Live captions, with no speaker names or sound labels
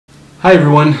Hi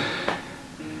everyone.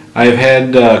 I have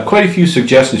had quite a few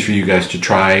suggestions for you guys to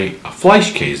try a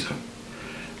Fleischkäse.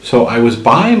 So I was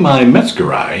by my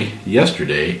Metzgerei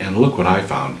yesterday and look what I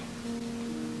found.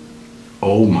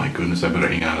 Oh my goodness, I better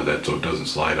hang on to that so it doesn't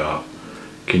slide off.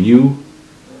 Can you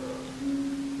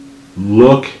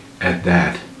look at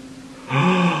that?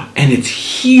 And it's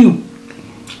huge.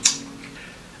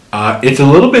 It's a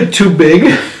little bit too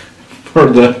big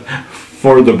for the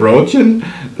brötchen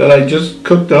that I just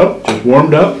cooked up, just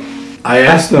warmed up. I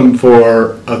asked them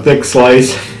for a thick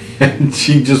slice and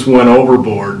she just went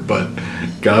overboard, but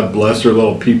God bless her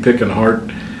little pea-picking heart.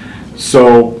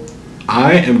 So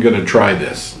I am going to try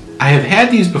this. I have had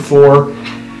these before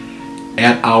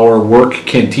at our work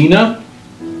cantina,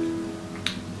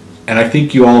 and I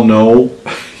think you all know,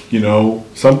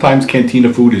 sometimes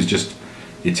cantina food is just,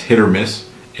 it's hit or miss.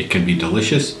 It can be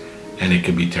delicious and it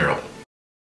can be terrible.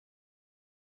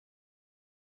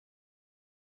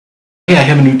 Hey, I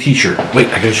have a new t-shirt. Wait,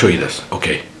 I gotta show you this.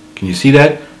 Okay, can you see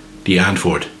that? Die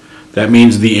Antwort. That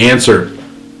means the answer.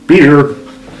 Beer.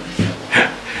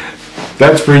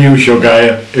 That's for you,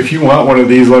 Shogaya. If you want one of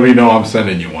these, let me know. I'm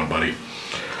sending you one, buddy.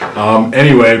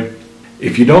 Anyway,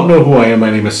 if you don't know who I am, my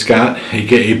name is Scott,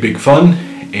 aka Big Fun,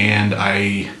 and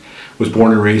I was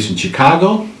born and raised in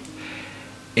Chicago.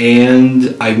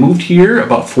 And I moved here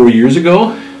about 4 years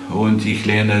ago. Und ich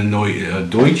lerne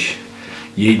Deutsch.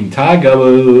 Jeden Tag,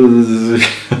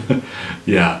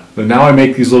 yeah, but now I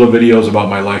make these little videos about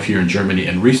my life here in Germany,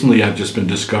 and recently I've just been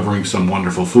discovering some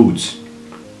wonderful foods.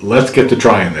 Let's get to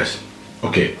trying this.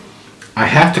 Okay, I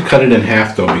have to cut it in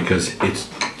half though because it's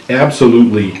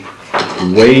absolutely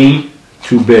way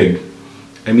too big.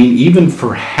 I mean, even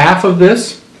for half of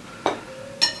this,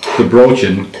 the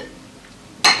brötchen,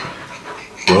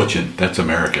 that's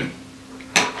American.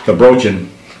 The brötchen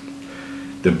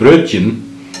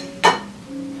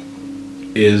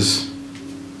is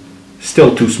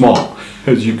still too small,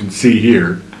 as you can see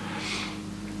here.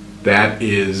 That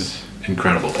is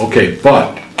incredible. Okay,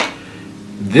 but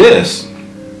this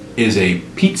is a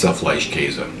pizza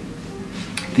Fleischkäse.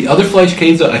 The other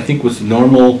Fleischkäse I think was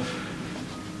normal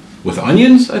with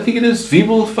onions, I think it is,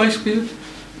 Zwiebel Fleischkäse.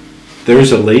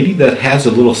 There's a lady that has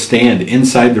a little stand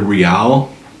inside the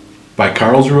Real by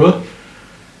Karlsruhe,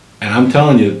 and I'm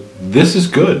telling you, this is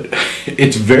good.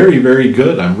 It's very, very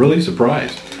good. I'm really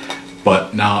surprised.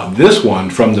 But now this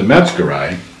one from the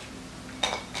Metzgerei,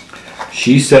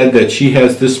 she said that she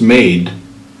has this made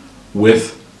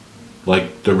with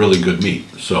like the really good meat.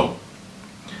 So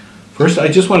first I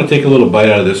just want to take a little bite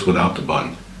out of this without the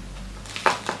bun.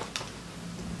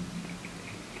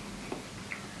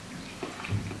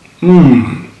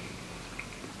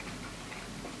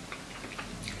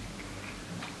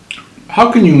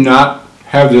 How can you not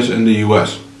have this in the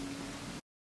US?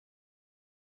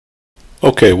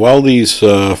 Okay, while these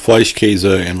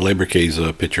Fleischkäse and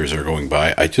Leberkäse pictures are going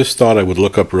by, I just thought I would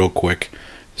look up real quick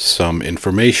some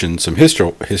information, some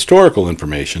historical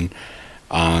information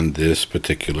on this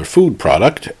particular food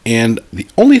product. And the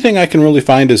only thing I can really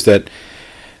find is that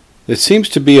it seems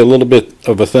to be a little bit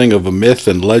of a thing of a myth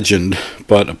and legend,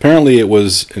 but apparently it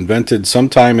was invented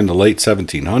sometime in the late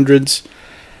 1700s.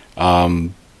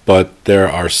 But there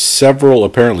are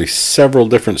apparently several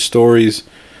different stories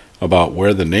about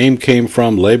where the name came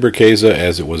from, Leberkäse,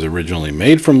 as it was originally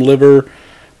made from liver,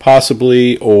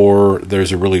 possibly, or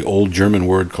there's a really old German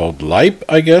word called Leib,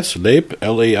 I guess, Leib,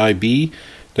 L-A-I-B,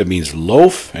 that means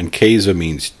loaf, and Käse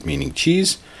meaning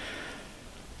cheese.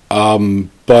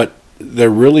 But there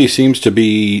really seems to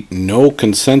be no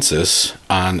consensus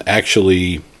on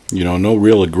actually, no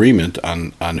real agreement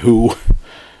on who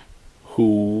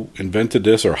invented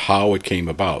this or how it came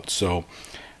about. So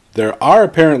there are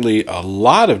apparently a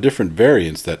lot of different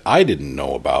variants that I didn't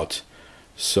know about.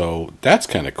 So that's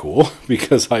kind of cool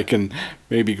because I can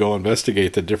maybe go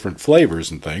investigate the different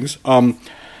flavors and things.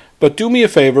 But do me a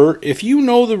favor, if you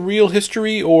know the real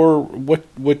history or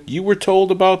what you were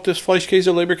told about this Fleischkäse,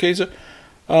 Leberkäse,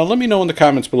 let me know in the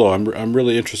comments below. I'm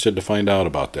really interested to find out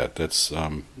about that. It's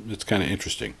kind of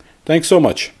interesting. Thanks so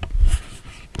much.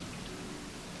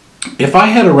 If I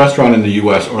had a restaurant in the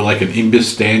U.S. or like an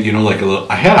imbiss stand,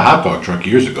 I had a hot dog truck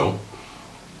years ago,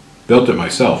 built it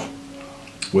myself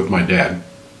with my dad.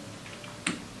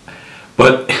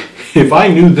 But if I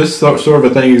knew this sort of a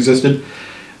thing existed,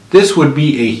 this would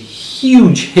be a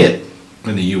huge hit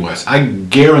in the U.S. I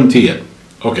guarantee it.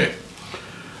 Okay,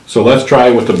 so let's try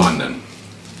it with the bun then.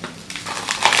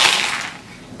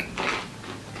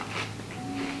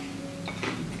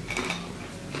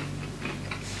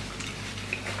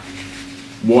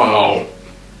 Wow,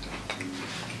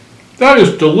 that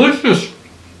is delicious.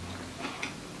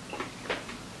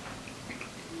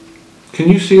 Can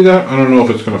you see that? I don't know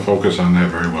if it's going to focus on that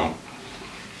very well.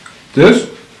 This.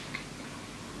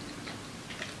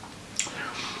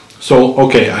 So,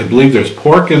 okay, I believe there's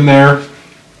pork in there.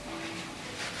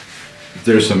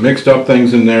 There's some mixed up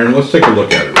things in there. Let's take a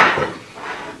look at it real quick.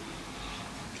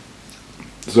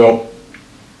 So,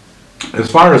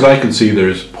 as far as I can see,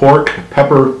 there's pork,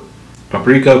 pepper,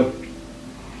 paprika,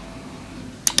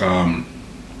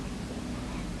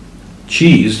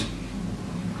 cheese.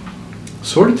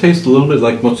 Sort of tastes a little bit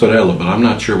like mozzarella, but I'm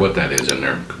not sure what that is in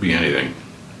there. Could be anything.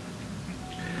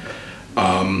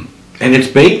 And it's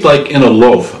baked like in a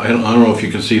loaf. I don't know if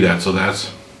you can see that. So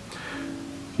that's,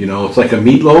 you know, it's like a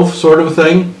meatloaf sort of a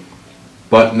thing,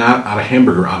 but not out of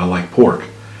hamburger, out of like pork.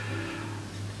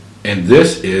 And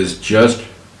this is just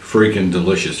freaking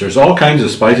delicious. There's all kinds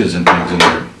of spices and things in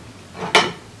there.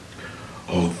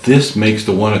 Oh, this makes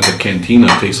the one at the cantina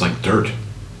taste like dirt.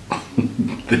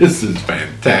 This is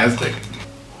fantastic.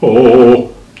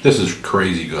 Oh, this is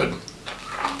crazy good.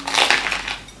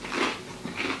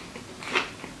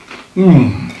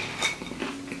 Mmm.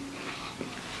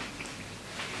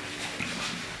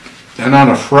 And on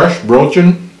a fresh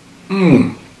brochen,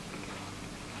 mmm.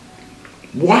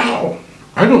 Wow.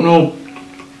 I don't know.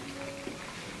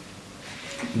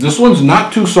 This one's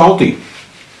not too salty.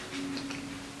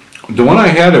 The one I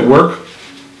had at work,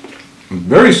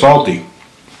 very salty.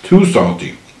 Too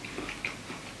salty.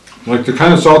 Like the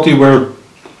kind of salty where,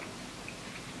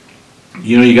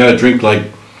 you know, you gotta drink like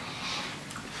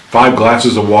 5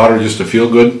 glasses of water just to feel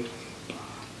good.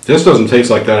 This doesn't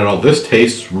taste like that at all. This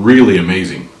tastes really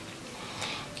amazing.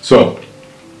 So,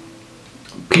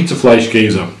 pizza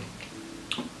Fleischkäse,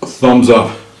 thumbs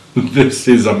up. This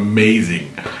is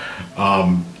amazing.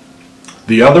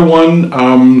 The other one,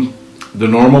 the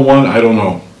normal one, I don't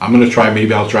know. I'm gonna try,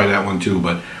 maybe I'll try that one too,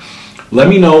 but let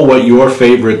me know what your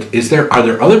favorite is. Are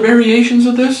there other variations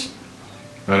of this?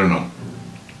 I don't know.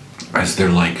 Is there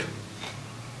like,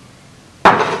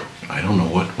 I don't know,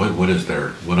 what is there?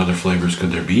 What other flavors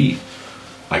could there be?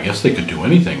 I guess they could do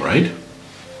anything, right?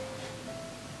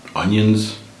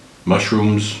 Onions,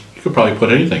 mushrooms, you could probably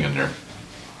put anything in there.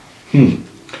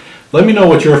 Let me know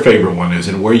what your favorite one is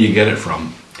and where you get it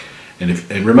from.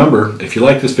 And remember, if you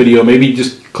like this video, maybe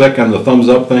just click on the thumbs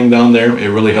up thing down there. It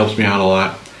really helps me out a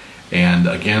lot. And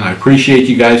again, I appreciate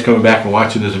you guys coming back and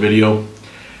watching this video.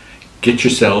 Get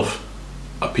yourself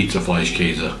a pizza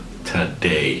Fleischkäse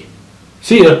today.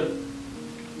 See ya.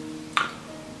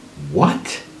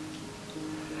 What?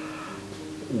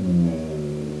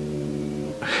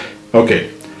 Ooh.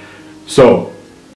 Okay, so